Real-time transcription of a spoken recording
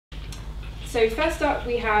So first up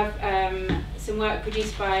we have some work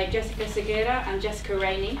produced by Jessica Sequeira and Jessica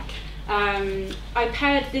Rainey.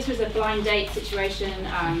 This was a blind date situation.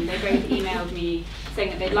 They both emailed me saying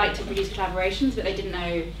that they'd like to produce collaborations, but they didn't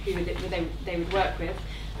know who they would work with.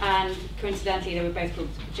 And coincidentally, they were both called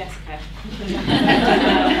Jessica.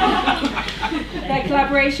 Their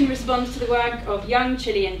collaboration responds to the work of young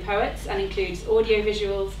Chilean poets and includes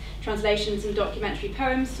audiovisuals, translations and documentary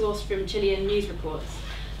poems sourced from Chilean news reports.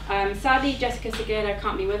 Sadly, Jessica Sequeira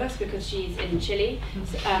can't be with us because she's in Chile,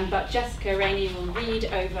 but Jessica Rainey will read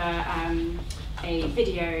over a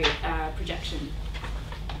video projection.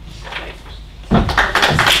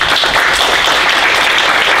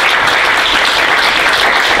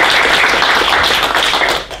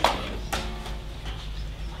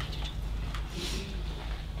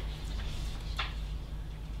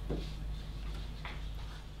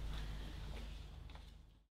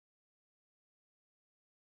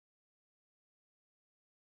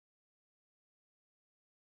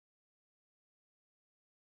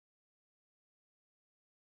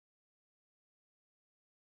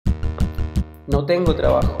 No tengo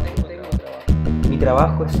trabajo. Mi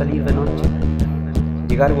trabajo es salir de noche,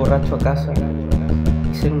 llegar borracho a casa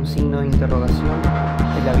y ser un signo de interrogación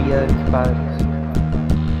en la vida de mis padres.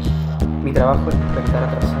 Mi trabajo es despertar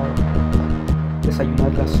atrasado,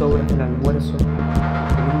 desayunar las sobras del almuerzo en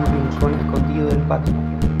un rincón escondido del patio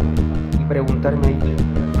y preguntarme allí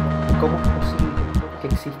cómo es posible que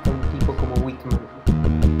exista un tipo como Whitman.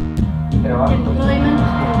 Mi trabajo Employment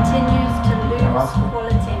continues to lose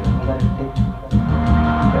quality.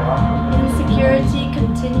 Insecurity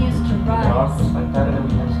continues to rise.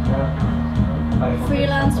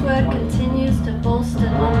 Freelance work continues to bolster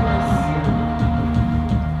numbers.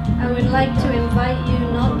 I would like to invite you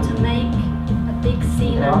not to make a big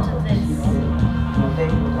scene out of this.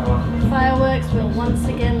 Fireworks will once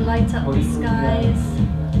again light up the skies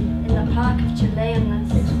in the park of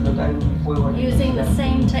Chileanness, using the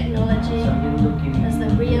same technology as the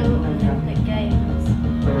Rio Olympic Games.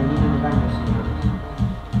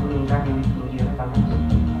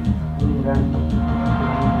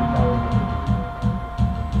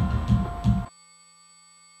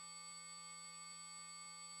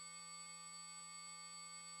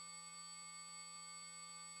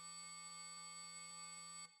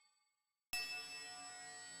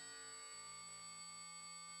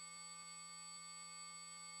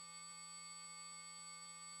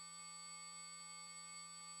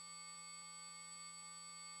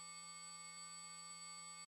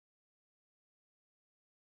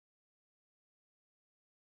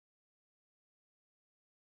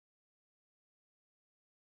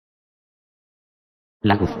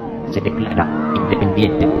 La luz se declara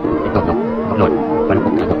independiente de todo dolor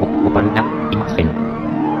provocado por una imagen.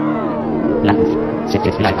 La luz se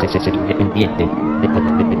declara independiente de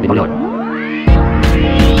todo dolor.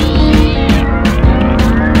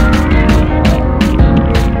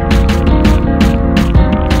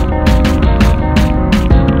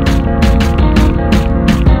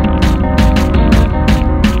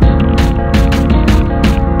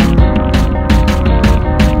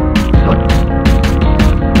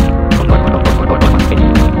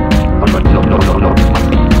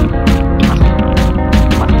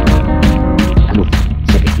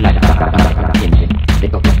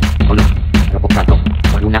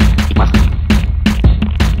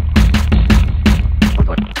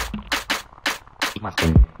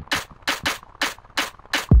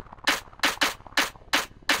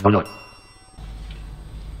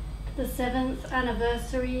 The 7th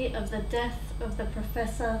anniversary of the death of the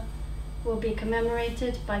professor will be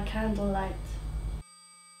commemorated by candlelight.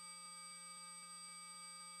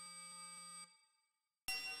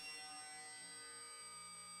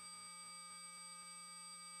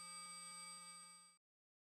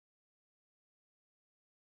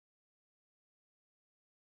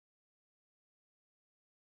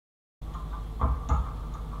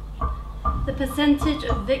 The percentage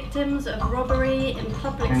of victims of robbery in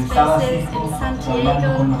public spaces in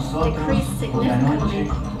Santiago decreased significantly.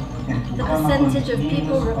 The percentage of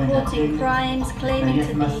people reporting crimes claiming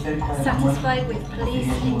to be satisfied with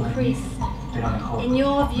police increased. In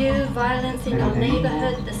your view, violence in your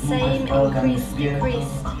neighborhood, the same, increased,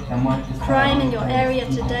 decreased. Crime in your area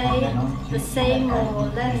today, the same, more or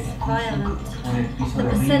less violent. The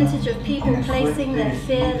percentage of people placing their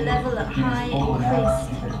fear level at high increased.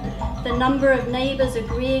 The number of neighbors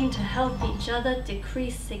agreeing to help each other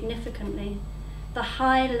decreased significantly. The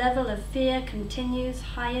high level of fear continues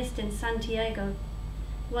highest in Santiago.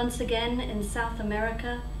 Once again, in South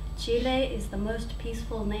America, Chile is the most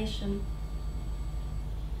peaceful nation.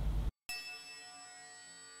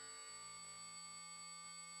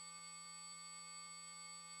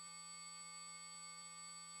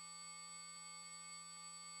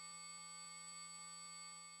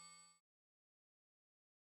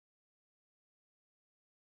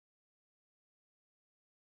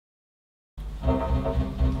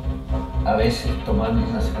 A veces tomando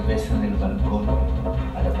una cerveza en el balcón,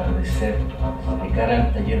 al atardecer, de cara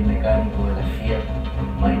al taller mecánico de la Fiat,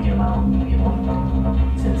 me han llamado mi Piemonte.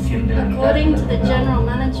 Se enciende la mitad. According to the general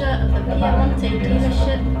manager of the Piemonte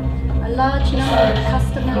dealership, a large number of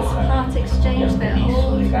customers part exchange their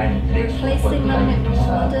old, replacing them with more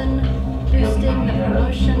modern, boosting the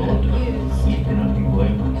promotion of used.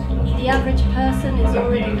 The average person is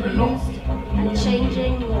already used and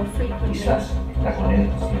changing more frequently.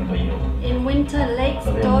 In winter, lakes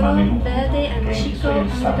Toro, Verde and Chico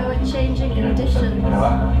undergo a changing conditions,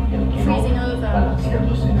 freezing over,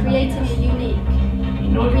 creating a unique,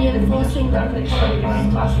 reinforcing the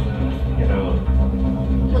proposed.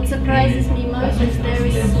 What surprises me most is there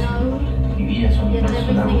is snow, yet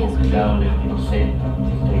everything is green.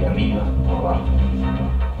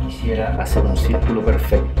 Quisiera hacer un círculo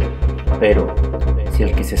perfecto, pero si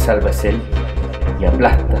el que se salva es él, y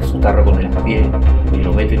aplasta su tarro con el pie y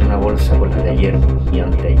lo mete en una bolsa con la de ayer y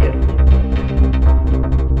anteayer.